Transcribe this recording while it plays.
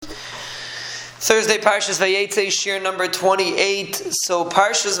Thursday, Parshas Vayetze, Shir number 28. So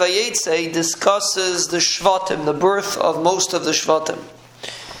Parshas Vayetze discusses the Shvatim, the birth of most of the Shvatim.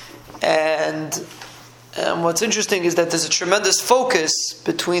 And what's interesting is that there's a tremendous focus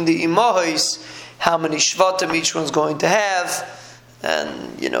between the Imahos, how many Shvatim each one's going to have.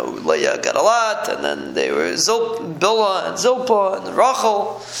 And, Leah got a lot, and then they were Bilhah and Zilpah and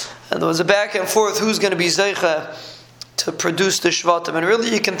Rachel. And there was a back and forth, who's going to be Zeicha to produce the Shvatim. And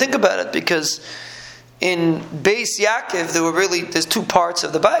really you can think about it, because in Beis Yaakov there's two parts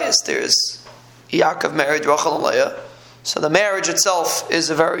of the bias. There's Yaakov married Rachel and Leah, so the marriage itself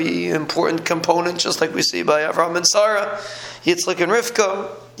is a very important component, just like we see by Avraham and Sarah, Yitzchak and Rivka,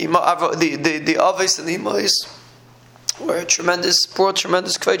 the Avos and the Imos were brought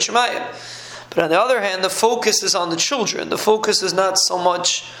tremendous Kvei Shemayim. But on the other hand, the focus is on the children. The focus is not so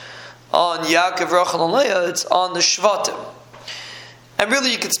much on Yaakov, Rachel, and Leah, it's on the Shvatim. And really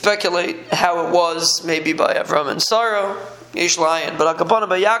you could speculate how it was, maybe by Avraham and Sarah, Yesh Layan, but Akapana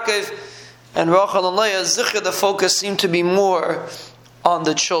by Yaakov and Rachel and Leah, Zichar, the focus seemed to be more on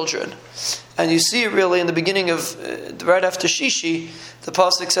the children. And you see it really in the beginning of, right after Shishi, the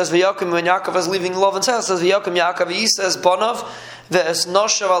Pasuk says, V'yakim, when Yaakov was leaving Lavan's house, it says, V'yakim Yaakov Yisas Bonav, Ve'es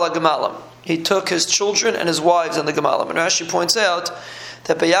Noshav ala Gemalim. He took his children and his wives and the Gemalim. And Rashi points out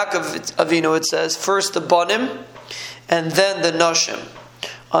that by Yaakov Avinu it says first the Banim and then the Noshim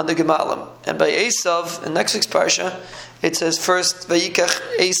on the Gemalim. And by Esav, in next week's parsha, it says first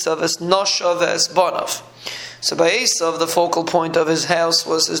Vayikach Esav as Noshav as Banav. So by Esav, the focal point of his house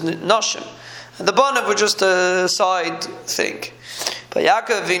was his Noshim. And the Banim were just a side thing. By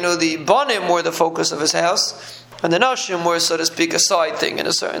Yaakov Avinu, the Banim were the focus of his house, and the Noshim were, so to speak, a side thing in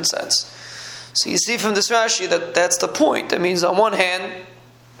a certain sense. So you see from this Rashi that that's the point. That means on one hand,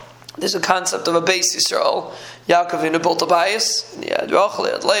 there's a concept of a Beis Yisrael. Yaakov Avinu built a bias, and he had Rachel,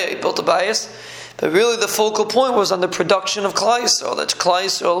 he had Leah, he built a bias. But really the focal point was on the production of Klal Yisrael, that Klal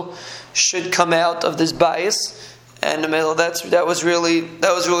Yisrael should come out of this bias. And that was really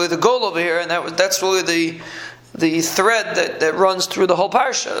the goal over here, and that's really the thread that runs through the whole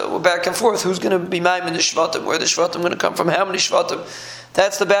parsha. We're back and forth. Who's going to be Maimin the Shvatim? Where the Shvatim going to come from? How many Shvatim?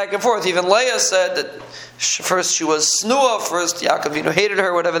 That's the back and forth. Even Leah said that first she was Snua, first Yaakov hated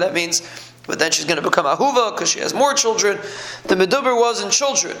her, whatever that means, but then she's going to become Ahuva because she has more children. The Meduber wasn't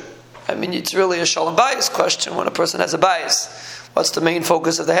children. I mean, it's really a shalom bias question when a person has a bias. What's the main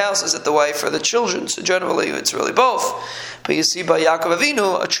focus of the house? Is it the wife or the children? So generally it's really both. But you see by Yaakov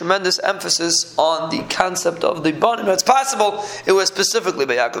Avinu a tremendous emphasis on the concept of the Banim. It's possible it was specifically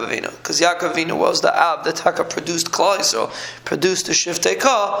by Yaakov Avinu, because Yaakov Avinu was the Av that Taka produced Klal Yisrael, produced the Shiftei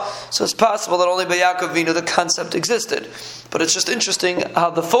Ka. So it's possible that only by Yaakov Avinu the concept existed. But it's just interesting how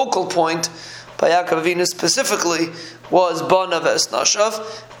the focal point by Yaakov Avinu specifically was Banav es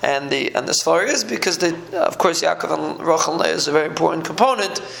Nashav, and the Svar is because of course Yaakov and Rachel and Leah is a very important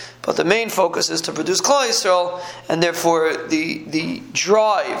component, but the main focus is to produce Klal Yisrael, and therefore the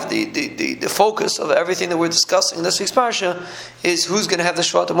drive, the focus of everything that we're discussing in this week's parsha is who's going to have the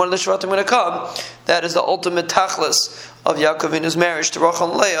Shvatim, when are the Shvatim going to come. That is the ultimate tachlis of Yaakov Avinu's marriage to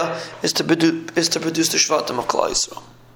Rachel and Leah, is to produce the Shvatim of Klal Yisrael.